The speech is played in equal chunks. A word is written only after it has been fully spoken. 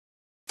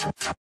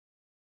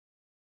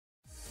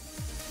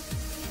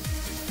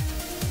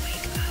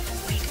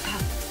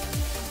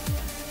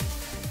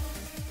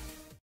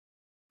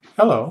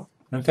Hello,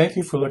 and thank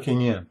you for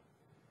looking in.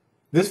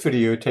 This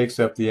video takes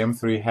up the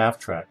M3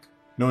 half-track,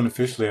 known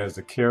officially as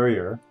the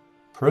Carrier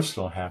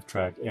Personal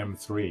Half-Track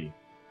M3,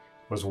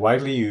 was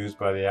widely used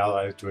by the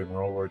Allies during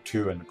World War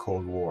II and the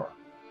Cold War.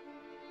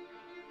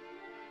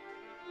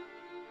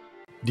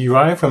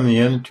 Derived from the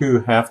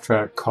N2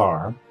 half-track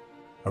car,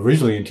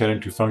 originally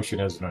intended to function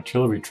as an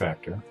artillery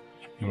tractor,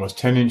 and was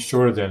 10 inches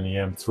shorter than the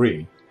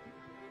M3,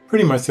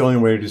 pretty much the only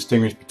way to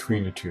distinguish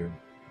between the two.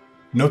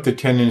 Note the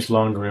 10-inch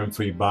longer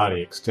M3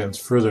 body extends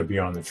further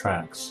beyond the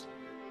tracks.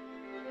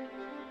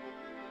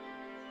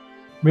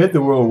 Mid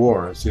the World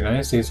Wars, the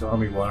United States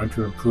Army wanted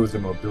to improve the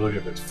mobility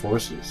of its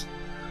forces,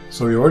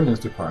 so the Ordnance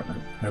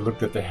Department had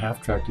looked at the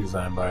half-track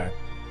design by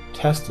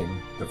testing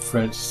the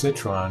French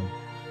Citroën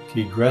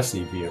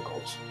Pigressi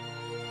vehicles.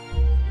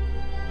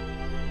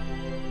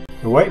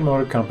 The White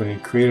Motor Company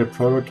created a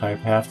prototype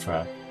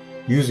half-track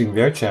using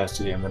their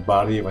chassis and the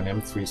body of an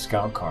M3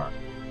 scout car.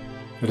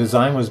 The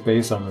design was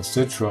based on the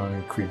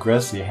Citroën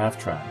Pigressi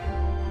half-track.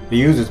 They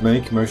used as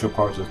many commercial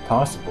parts as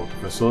possible to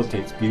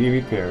facilitate speedy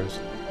repairs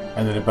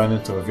and an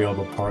abundance of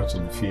available parts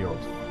in the field.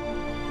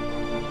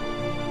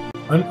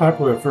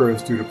 Unpopular at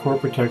first due to poor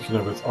protection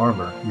of its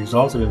armor,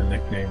 resulted in the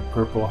nickname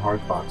Purple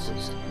Heart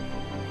Boxes.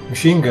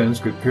 Machine guns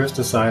could pierce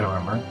the side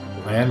armor,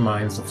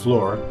 landmines the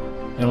floor,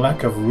 and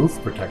lack of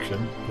roof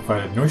protection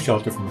provided no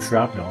shelter from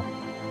shrapnel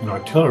and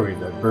artillery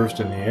that burst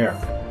in the air.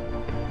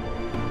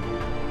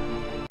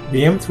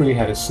 The M3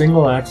 had a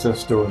single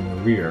access door in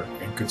the rear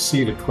and could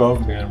seat a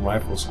 12-man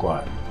rifle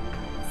squad,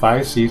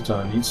 5 seats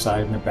on each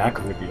side in the back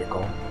of the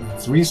vehicle, and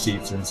 3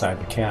 seats inside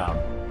the cab.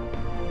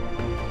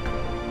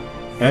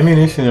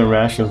 Ammunition and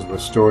rations were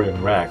stored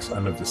in racks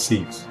under the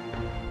seats.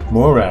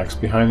 More racks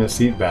behind the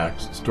seat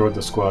backs stored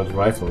the squad's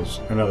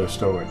rifles and other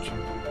stowage.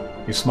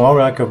 A small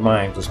rack of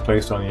mines was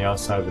placed on the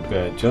outside of the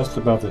bed just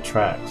above the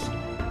tracks.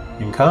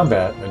 In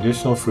combat,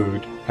 additional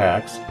food,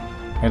 packs,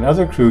 and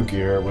other crew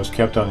gear was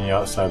kept on the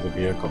outside of the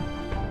vehicle.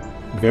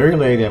 Very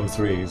late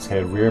M3s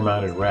had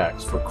rear-mounted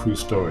racks for crew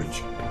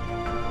storage.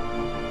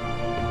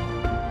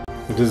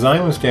 The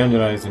design was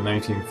standardized in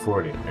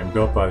 1940 and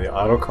built by the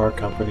Auto Car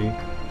Company,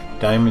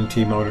 Diamond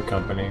T Motor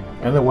Company,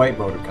 and the White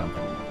Motor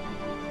Company.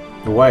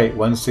 The White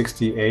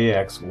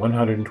 160AX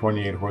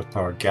 128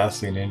 horsepower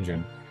gasoline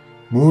engine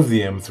moved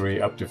the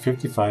M3 up to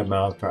 55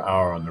 miles per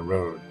hour on the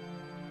road.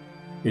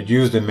 It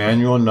used a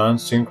manual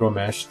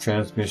non-synchro-mesh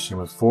transmission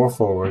with 4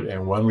 forward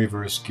and 1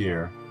 reverse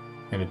gear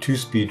and a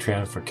 2-speed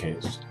transfer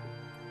case.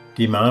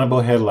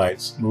 Demountable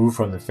headlights moved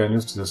from the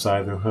fenders to the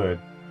side of the hood,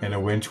 and a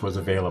winch was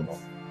available.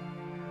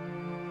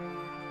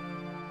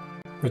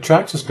 The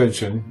track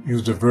suspension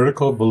used a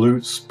vertical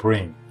volute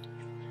spring.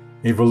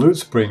 A volute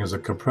spring is a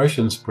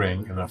compression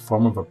spring in the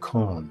form of a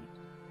cone.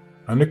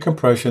 Under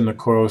compression, the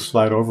coils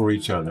slide over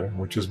each other,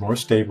 which is more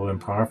stable and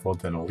powerful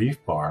than a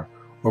leaf bar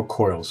or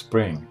coil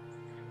spring.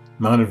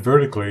 Mounted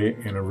vertically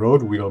in a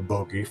road wheel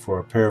bogie for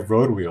a pair of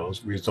road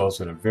wheels results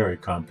in a very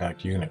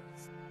compact unit.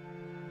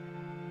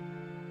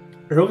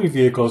 Early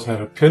vehicles had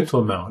a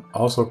pintle mount,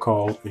 also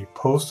called a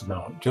post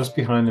mount, just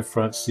behind the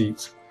front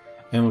seats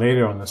and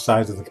later on the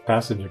sides of the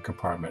passenger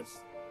compartment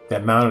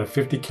that mounted a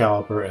 50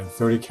 caliber and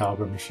 30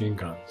 caliber machine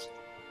guns.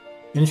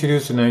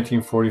 Introduced in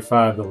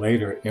 1945, the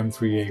later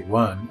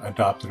M3A1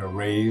 adopted a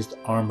raised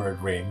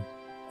armored ring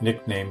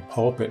nicknamed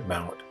pulpit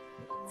mount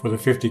for the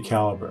 50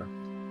 caliber.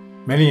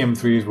 Many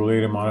M3s were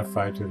later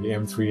modified to the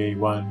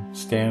M3A1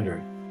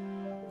 standard.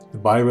 The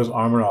body was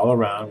armored all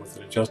around with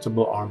an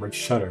adjustable armored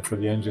shutter for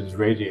the engine's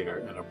radiator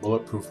and a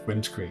bulletproof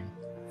windscreen.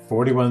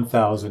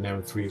 41,000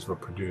 M3s were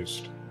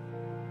produced.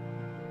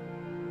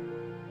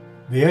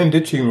 The end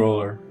ditching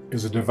roller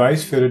is a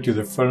device fitted to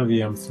the front of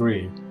the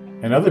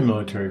M3 and other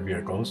military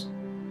vehicles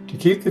to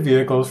keep the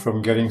vehicles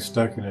from getting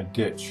stuck in a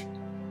ditch.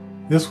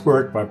 This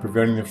worked by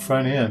preventing the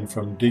front end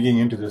from digging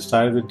into the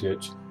side of the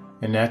ditch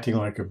and acting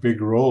like a big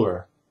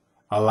roller,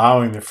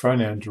 allowing the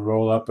front end to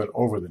roll up and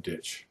over the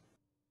ditch.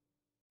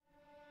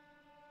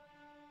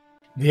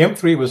 The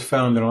M3 was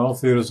found in all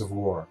theaters of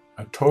war.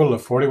 A total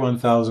of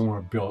 41,000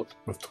 were built,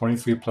 with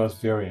 23 plus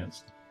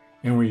variants,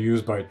 and were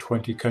used by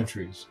 20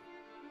 countries.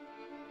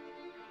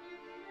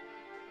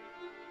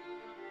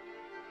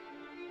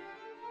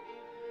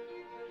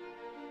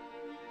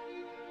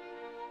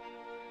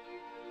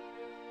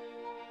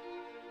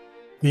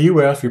 The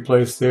U.S.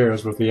 replaced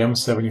theirs with the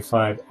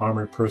M75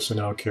 armored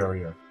personnel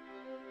carrier.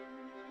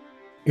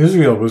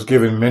 Israel was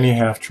given many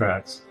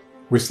half-tracks,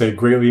 which they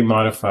greatly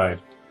modified,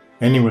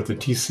 ending with the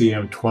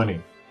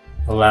TCM-20,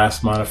 the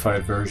last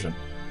modified version.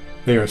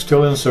 They are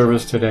still in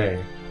service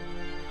today